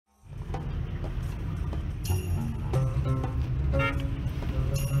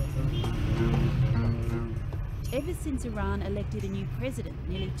Ever since Iran elected a new president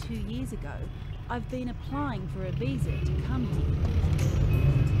nearly 2 years ago, I've been applying for a visa to come here.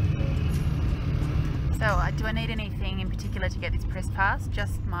 So, do I need anything in particular to get this press pass?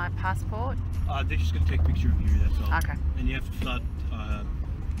 Just my passport? They're just going to take a picture of you, that's all. Okay. And you have to fill out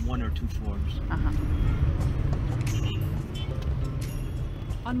 1 or 2 forms.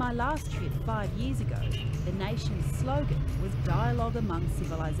 On my last trip 5 years ago, the nation's slogan was dialogue among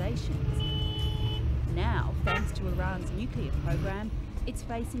civilizations. Now, thanks to Iran's nuclear program, it's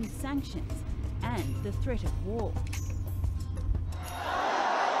facing sanctions and the threat of war.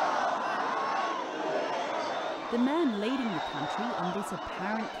 The man leading the country on this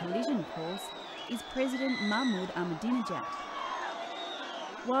apparent collision course is President Mahmoud Ahmadinejad.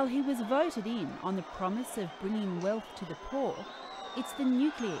 While he was voted in on the promise of bringing wealth to the poor, it's the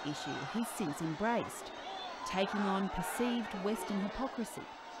nuclear issue he's since embraced, taking on perceived Western hypocrisy.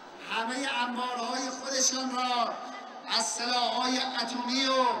 همه انبارهای خودشان را از سلاح‌های اتمی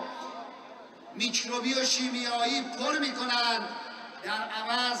و میکروبی و شیمیایی پر می‌کنند، در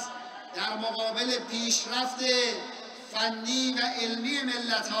عوض در مقابل پیشرفت فنی و علمی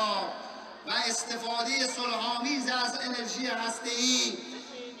ملت‌ها و استفاده صلح‌آمیز از انرژی هسته‌ای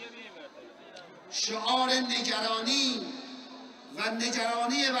شعار نگرانی و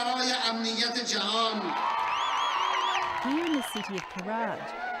نگرانی برای امنیت جهان. Here in the city of Tehran,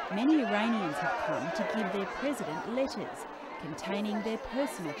 many Iranians have come to give their president letters containing their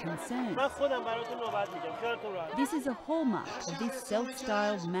personal concerns. This is a hallmark of this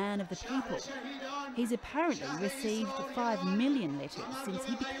self-styled man of the people. He's apparently received 5 million letters since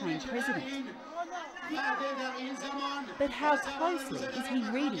he became president. But how closely is he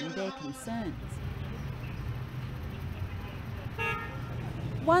reading their concerns?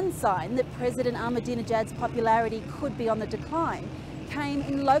 One sign that President Ahmadinejad's popularity could be on the decline came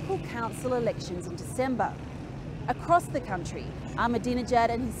in local council elections in December. Across the country, Ahmadinejad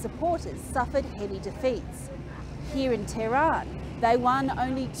and his supporters suffered heavy defeats. Here in Tehran, they won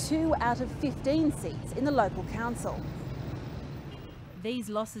only 2 out of 15 seats in the local council. These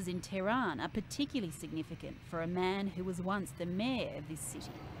losses in Tehran are particularly significant for a man who was once the mayor of this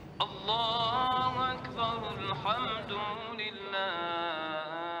city.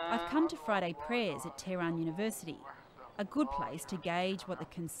 I've come to Friday prayers at Tehran University, a good place to gauge what the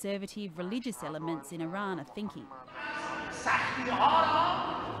conservative religious elements in Iran are thinking.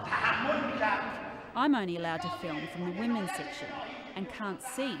 I'm only allowed to film from the women's section and can't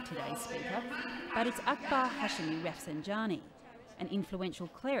see today's speaker, but it's Akbar Hashemi Rafsanjani, an influential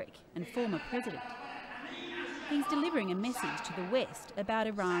cleric and former president. He's delivering a message to the West about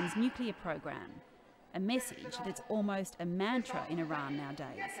Iran's nuclear program, a message that's almost a mantra in Iran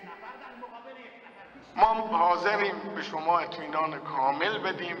nowadays. ما حاضریم به شما اطمینان کامل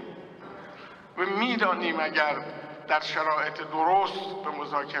بدیم و میدانیم اگر در شرایط درست به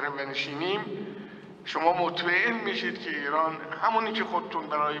مذاکره بنشینیم شما مطمئن میشید که ایران همونی که خودتون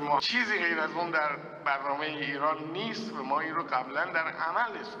برای ما چیزی غیر از اون در برنامه ایران نیست و ما این رو قبلا در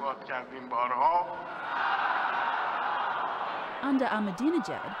عمل اثبات کردیم بارها. Under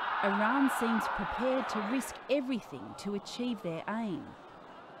Ahmadinejad, Iran seems prepared to risk everything to achieve their aim.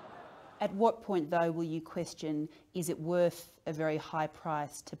 At what point, though, will you question, is it worth a very high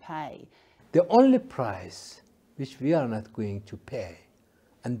price to pay? The only price which we are not going to pay,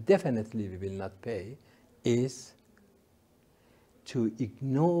 and definitely we will not pay, is to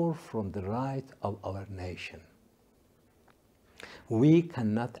ignore from the right of our nation. We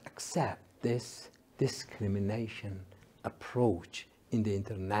cannot accept this discrimination approach in the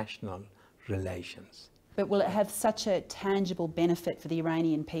international relations. But will it have such a tangible benefit for the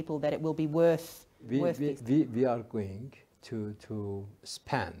Iranian people that it will be worth we are going to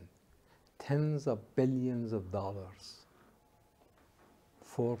spend tens of billions of dollars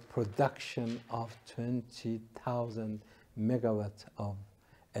for production of 20,000 megawatts of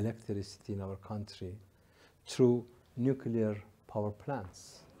electricity in our country through nuclear power plants.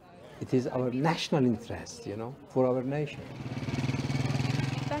 It is our national interest, you know, for our nation.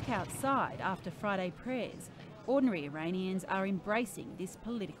 Back outside after Friday prayers, ordinary Iranians are embracing this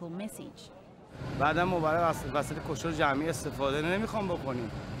political message. بعدم مبارک وسیله کشتار جمعی استفاده نمیخوام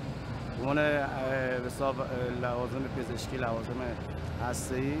بکنیم. اون حساب لوازم پزشکی، لوازم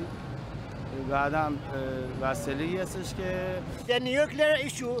هسته‌ای بعدم وسیله‌ای هستش که The nuclear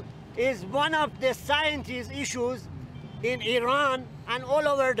issue is one of the scientist issues in Iran and all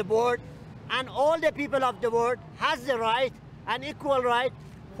over the world, and all the people of the world has the right and equal right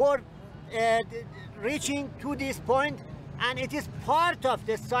for reaching to this point, and it is part of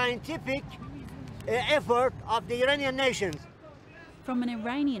the scientific effort of the Iranian nations. From an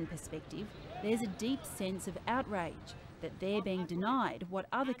Iranian perspective, there's a deep sense of outrage that they're being denied what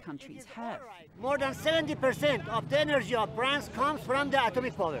other countries have. More than 70% of the energy of France comes from the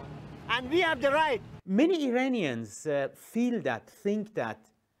atomic power, and we have the right. Many Iranians think that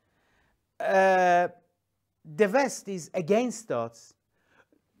the West is against us,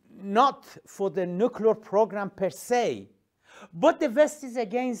 not for the nuclear program per se, but the West is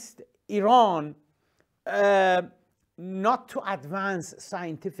against Iran not to advance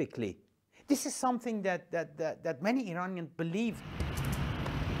scientifically. This is something that many Iranians believe.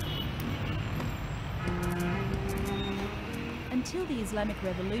 Until the Islamic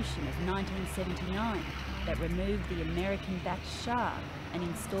Revolution of 1979 that removed the American-backed Shah and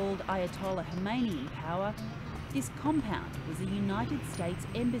installed Ayatollah Khamenei in power, this compound was a United States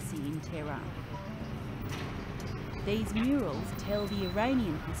embassy in Tehran. These murals tell the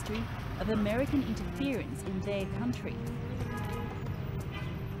Iranian history of American interference in their country.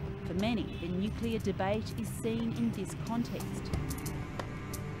 For many, the nuclear debate is seen in this context.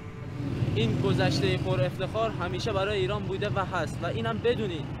 این گذشته پر افتخار همیشه برای ایران بوده و هست و اینم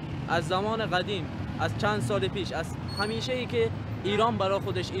بدونید از زمان قدیم، از چند سال پیش، از همیشه ای که ایران برای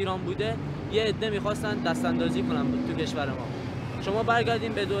خودش ایران بوده، یه عده میخواستن دستاندازی کنن تو کشور ما. شما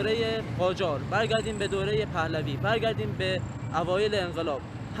برگردیم به دوره قاجار، برگردیم به دوره پهلوی، برگردیم به اوایل انقلاب،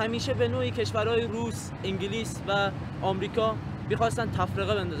 همیشه به نوعی کشورهای روس، انگلیس و آمریکا میخواستن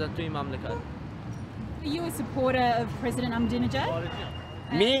تفرقه بندازن تو این مملکت. Are you a supporter of President Ahmadinejad?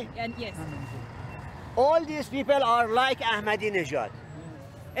 Me? And yes. All these people are like Ahmadinejad.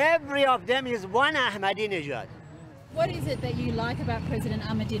 Every of them is one Ahmadinejad. What is it that you like about President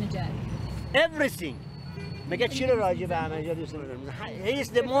Ahmadinejad? Everything. مگه چرا راجع به احمدینژاد He is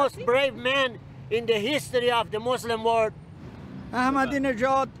the most brave man in the history of the Muslim world.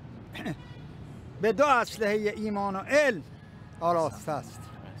 احمدینژاد به دو اسلحه ایمان و علم آراسته است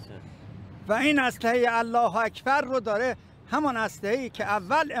و این اسلحه الله اکبر رو داره، همون اسلحه‌ای که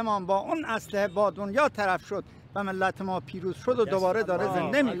اول امام با اون اسلحه با دنیا طرف شد و ملت ما پیروز شد و دوباره داره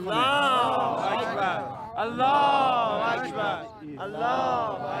زنده میکنه. الله اکبر، الله اکبر،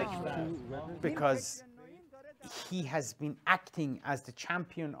 الله اکبر. Because he has been acting as the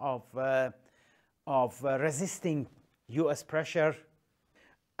champion of resisting U.S. pressure,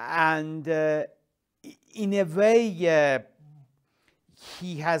 and in a way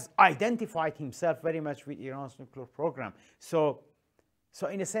he has identified himself very much with Iran's nuclear program. So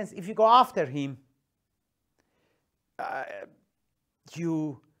in a sense, if you go after him,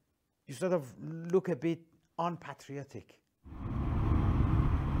 you sort of look a bit unpatriotic.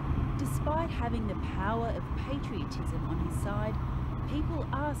 Despite having the power of patriotism on his side, people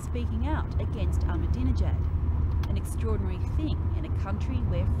are speaking out against Ahmadinejad, an extraordinary thing in a country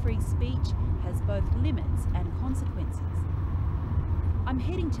where free speech has both limits and consequences. I'm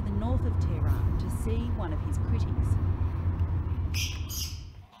heading to the north of Tehran to see one of his critics.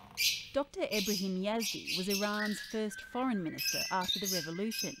 Dr. Ebrahim Yazdi was Iran's first foreign minister after the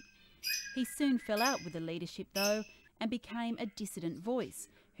revolution. He soon fell out with the leadership though and became a dissident voice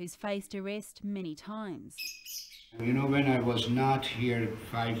who's faced arrest many times. You know, when I was not here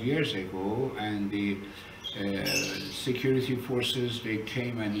 5 years ago and the security forces, they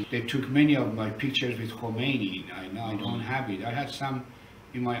came and they took many of my pictures with Khomeini. Now I don't have it. I had some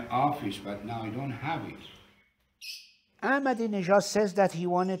in my office, but now I don't have it. Ahmadinejad says that he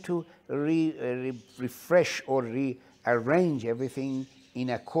wanted to refresh or rearrange everything in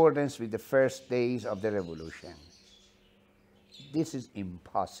accordance with the first days of the revolution. This is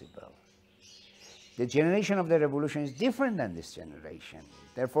impossible. The generation of the revolution is different than this generation.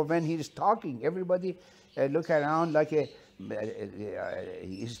 Therefore, when he is talking, everybody look around like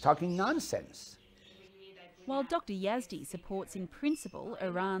he's talking nonsense. While Dr. Yazdi supports in principle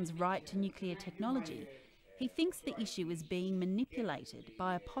Iran's right to nuclear technology, he thinks the issue is being manipulated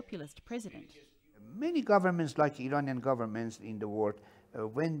by a populist president. Many governments, like Iranian governments in the world,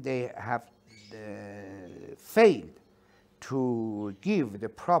 when they have failed to give the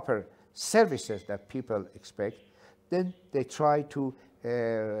proper services that people expect, then they try to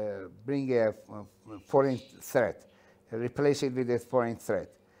bring a foreign threat, replace it with a foreign threat.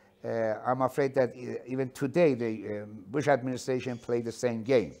 I'm afraid that even today the Bush administration played the same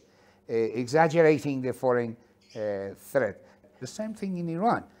game, exaggerating the foreign threat. The same thing in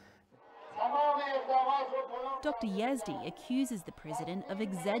Iran. Dr. Yazdi accuses the president of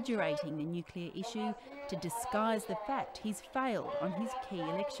exaggerating the nuclear issue to disguise the fact he's failed on his key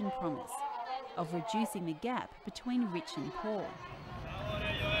election promise of reducing the gap between rich and poor.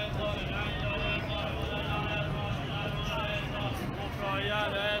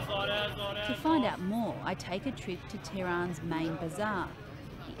 To find out more, I take a trip to Tehran's main bazaar,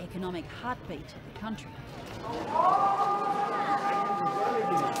 the economic heartbeat of the country.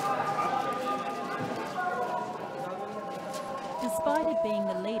 Despite it being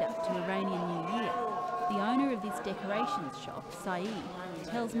the lead-up to Iranian New Year, the owner of this decorations shop, Saeed,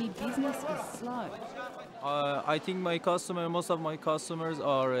 tells me business is slow. I think most of my customers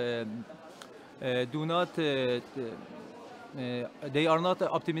are they are not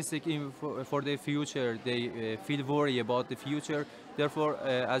optimistic for the future. They feel worried about the future. Therefore,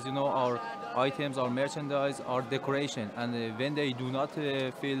 as you know, our items, our merchandise, our decoration, and when they do not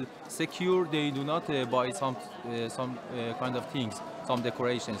feel secure, they do not buy some kind of things, some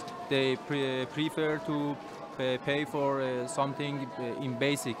decorations. They prefer to pay for something in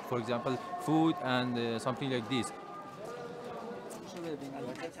basic, for example, food and something like this.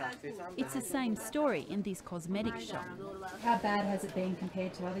 It's the same story in this cosmetic shop. How bad has it been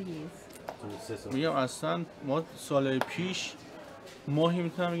compared to other years? میگم اصلا ما سال پیش ماهی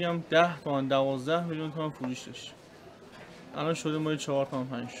میتونم میگم 10 تومن 12 میلیون تومن فروش داشت. الان شده ما 4 تومن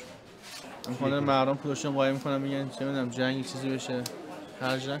 5. میکنه مردم پولشون قایم میکنن میگن چه میدونم جنگ چیزی بشه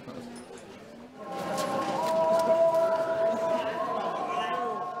خرج نکنه.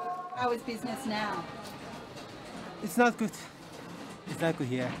 How is business now? It's not good. It's not good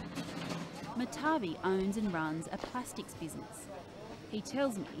here. Matavi owns and runs a plastics business. He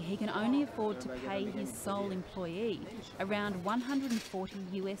tells me he can only afford to pay his sole employee around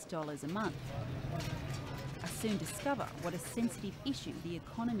 $140 a month. I soon discover what a sensitive issue the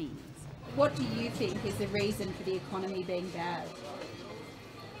economy is. What do you think is the reason for the economy being bad?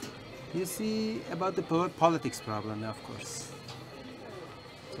 You see, about the politics problem, of course.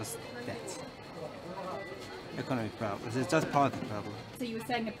 Just that. Economic problem. It's just politics problem. So you were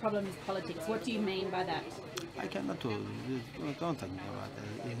saying the problem is politics. What do you mean by that? I cannot tell you. Don't talk about that.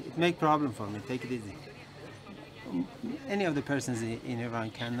 It make problem for me. Take it easy. Any of the persons in Iran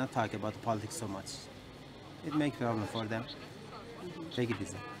cannot talk about politics so much. It makes problem for them. Take it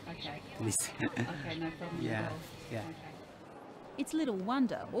easy. Okay. Please. Okay, no problem. Yeah, yeah. It's little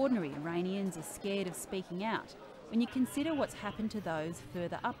wonder ordinary Iranians are scared of speaking out when you consider what's happened to those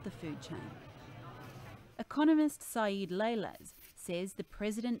further up the food chain. Economist Saeed Laylaz says the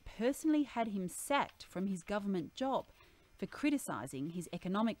president personally had him sacked from his government job for criticising his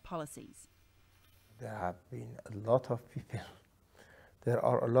economic policies. There have been a lot of people. There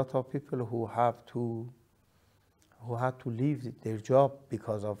are a lot of people who had to leave their job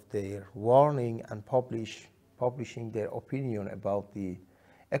because of their warning and publishing their opinion about the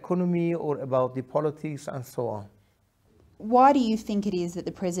economy or about the politics and so on. Why do you think it is that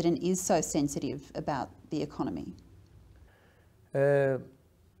the president is so sensitive about the economy?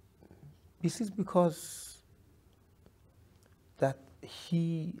 This is because that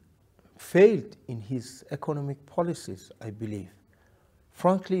he failed in his economic policies, I believe.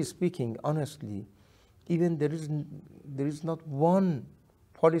 Frankly speaking, honestly, even there is not one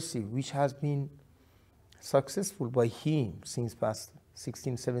policy which has been successful by him since past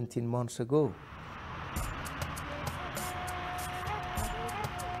 16, 17 months ago.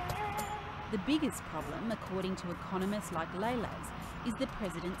 The biggest problem, according to economists like Laylez, is the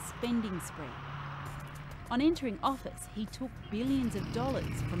president's spending spree. On entering office, he took billions of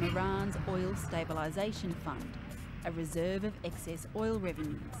dollars from Iran's oil stabilisation fund, a reserve of excess oil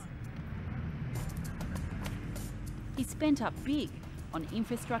revenues. He spent up big on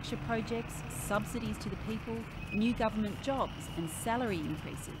infrastructure projects, subsidies to the people, new government jobs and salary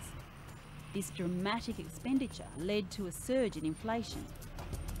increases. This dramatic expenditure led to a surge in inflation.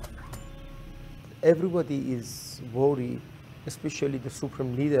 Everybody is worried, especially the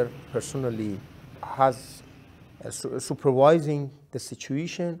supreme leader personally has supervising the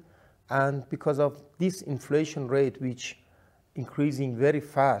situation, and because of this inflation rate which increasing very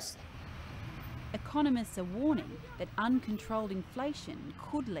fast. Economists are warning that uncontrolled inflation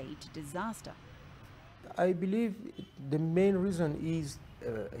could lead to disaster. I believe the main reason is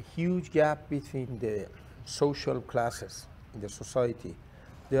a huge gap between the social classes in the society.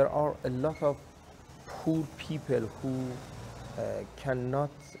 There are a lot of poor people who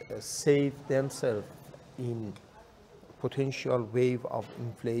cannot save themselves in potential wave of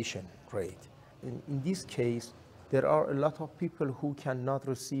inflation rate. In this case, there are a lot of people who cannot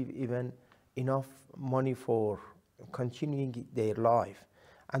receive even enough money for continuing their life.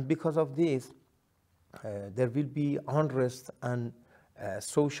 And because of this, there will be unrest and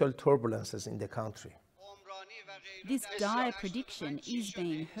social turbulences in the country. This dire prediction is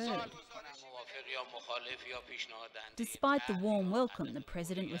being heard. Despite the warm welcome the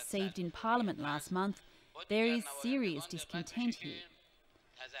president received in Parliament last month, there is serious discontent here.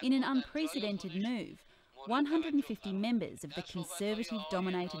 In an unprecedented move, 150 members of the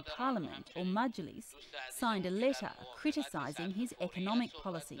Conservative-dominated Parliament, or Majlis, signed a letter criticising his economic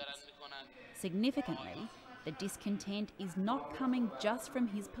policies. Significantly, the discontent is not coming just from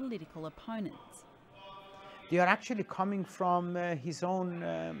his political opponents. They are actually coming from his own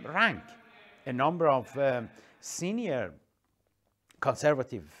rank. A number of senior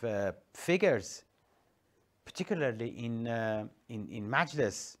conservative figures, particularly in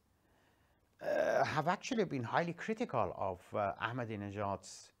Majlis, have actually been highly critical of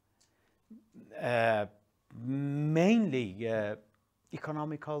Ahmadinejad's mainly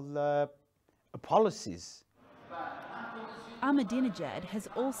economical policies. Ahmadinejad has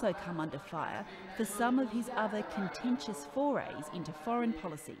also come under fire for some of his other contentious forays into foreign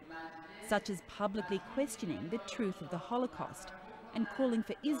policy, such as publicly questioning the truth of the Holocaust and calling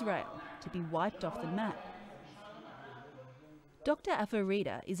for Israel to be wiped off the map. Dr.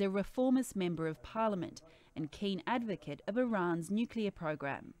 Afarida is a reformist member of Parliament and keen advocate of Iran's nuclear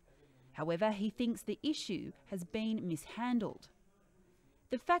program. However, he thinks the issue has been mishandled.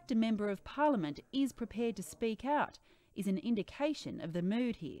 The fact a member of Parliament is prepared to speak out is an indication of the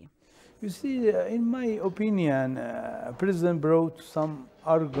mood here. You see, in my opinion, President brought some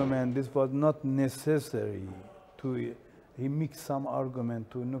argument. This was not necessary. He mixed some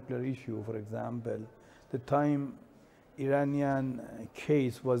argument to nuclear issue. For example, the time Iranian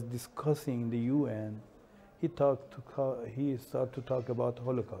case was discussing in the UN, he started to talk about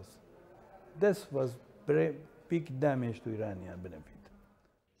Holocaust. This was very big damage to Iranian benefit.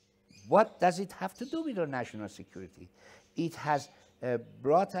 What does it have to do with our national security? It has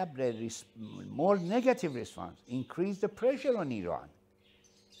brought up the more negative response, increased the pressure on Iran.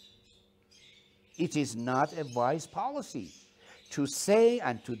 It is not a wise policy to say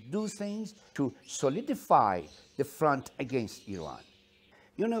and to do things to solidify the front against Iran.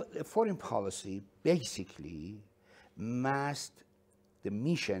 You know, foreign policy basically the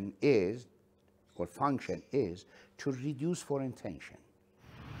mission is, or function is, to reduce foreign tension.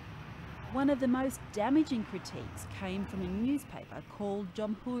 One of the most damaging critiques came from a newspaper called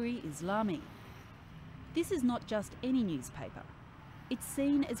Jamhuri Islami. This is not just any newspaper. It's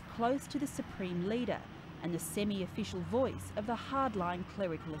seen as close to the supreme leader and the semi-official voice of the hardline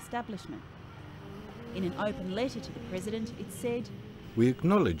clerical establishment. In an open letter to the president, it said, "We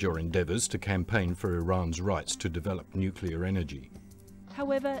acknowledge your endeavours to campaign for Iran's rights to develop nuclear energy."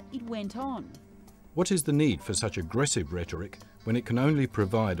 However, it went on. What is the need for such aggressive rhetoric when it can only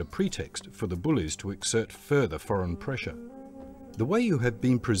provide a pretext for the bullies to exert further foreign pressure? The way you have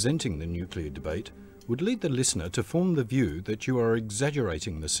been presenting the nuclear debate would lead the listener to form the view that you are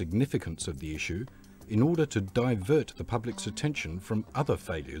exaggerating the significance of the issue in order to divert the public's attention from other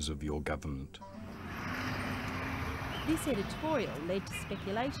failures of your government. This editorial led to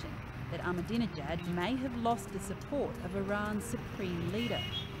speculation that Ahmadinejad may have lost the support of Iran's supreme leader,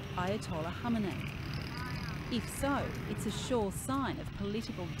 Ayatollah Khamenei. If so, it's a sure sign of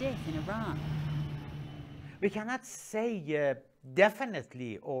political death in Iran. We cannot say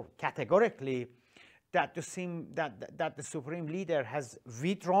definitely or categorically that the supreme leader has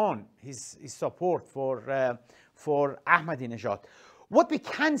withdrawn his support for Ahmadinejad. What we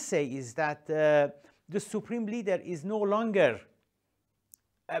can say is that the supreme leader is no longer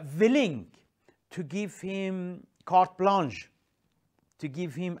willing to give him carte blanche, to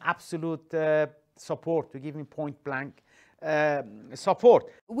give him absolute support, to give him point-blank support.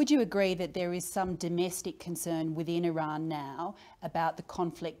 Would you agree that there is some domestic concern within Iran now about the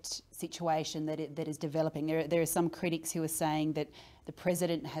conflict situation that is developing? There are some critics who are saying that the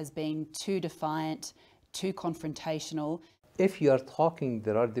president has been too defiant, too confrontational. If you are talking,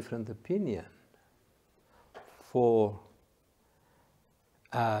 there are different opinions for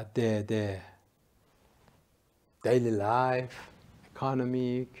the daily life,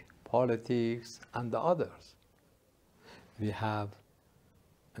 economic, politics, and the others. We have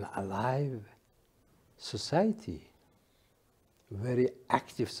an alive society, very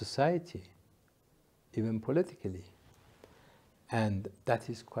active society, even politically. And that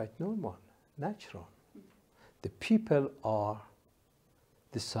is quite normal, natural. The people are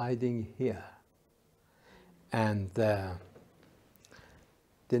deciding here. And the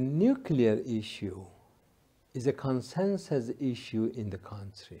nuclear issue is a consensus issue in the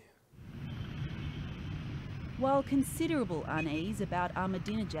country. While considerable unease about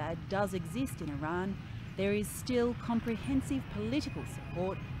Ahmadinejad does exist in Iran, there is still comprehensive political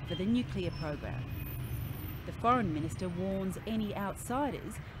support for the nuclear program. The foreign minister warns any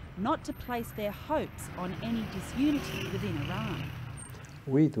outsiders not to place their hopes on any disunity within Iran.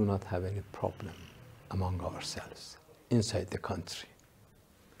 We do not have any problem among ourselves inside the country.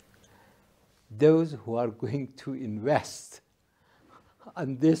 those who are going to invest on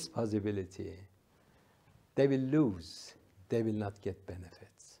this possibility, they will lose, they will not get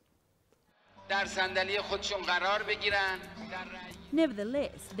benefits.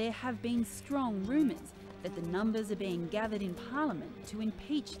 Nevertheless, there have been strong rumours that the numbers are being gathered in Parliament to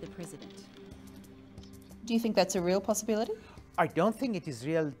impeach the president. Do you think that's a real possibility? I don't think it is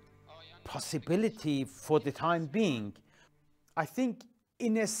real possibility for the time being. I think,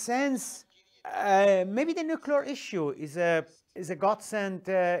 in a sense, maybe the nuclear issue is a godsend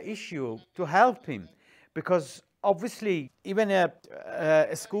issue to help him, because obviously even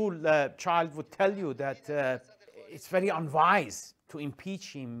a school child would tell you that it's very unwise to impeach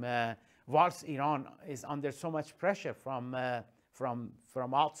him whilst Iran is under so much pressure from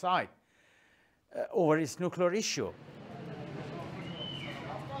outside over its nuclear issue.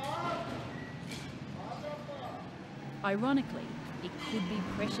 Ironically, it could be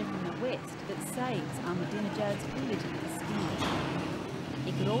pressure from the West that saves Ahmadinejad's political skin.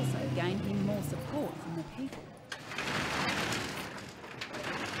 It could also gain him more support from the people.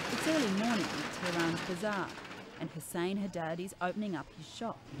 It's early morning at Tehran's bazaar, and Hussein Haddad is opening up his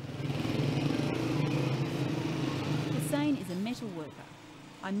shop. Hussein is a metal worker.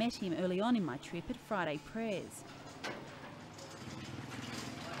 I met him early on in my trip at Friday prayers.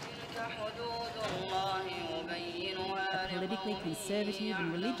 A politically conservative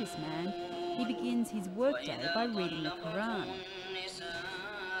and religious man, he begins his workday by reading the Quran.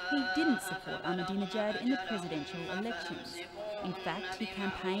 He didn't support Ahmadinejad in the presidential elections. In fact, he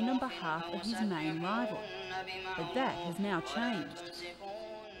campaigned on behalf of his main rival. But that has now changed.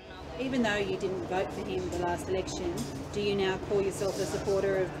 Even though you didn't vote for him the last election, do you now call yourself a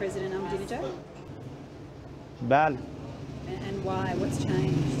supporter of President Ahmadinejad? بله. And why? What's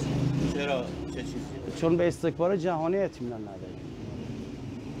changed? چون به استکبار جهانی اطمینان نداریم.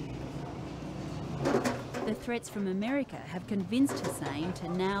 The threats from America have convinced Hussein to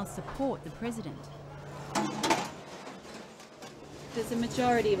now support the president. Does the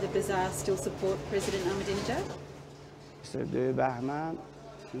majority of the bazaar still support President Ahmadinejad? 22 بهمن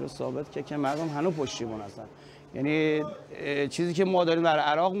رو ثابت که مردم هنوز پشتیبان هستن. یعنی چیزی که ما داریم در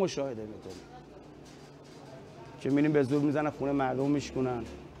عراق مشاهده میکنیم. که می‌بینیم به زور میزنن خونه مردم میشکنن.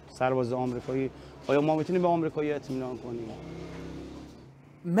 سرباز آمریکایی آیا ما میتونیم به آمریکایی اطمینان کنیم؟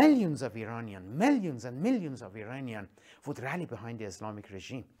 Millions of Iranians, millions and millions of Iranians would rally behind the Islamic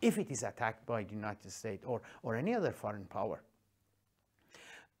regime if it is attacked by the United States or any other foreign power.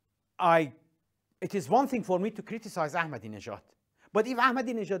 It is one thing for me to criticize Ahmadinejad, but if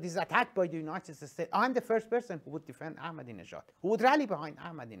Ahmadinejad is attacked by the United States, I'm the first person who would defend Ahmadinejad, who would rally behind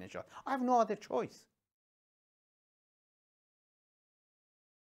Ahmadinejad. I have no other choice.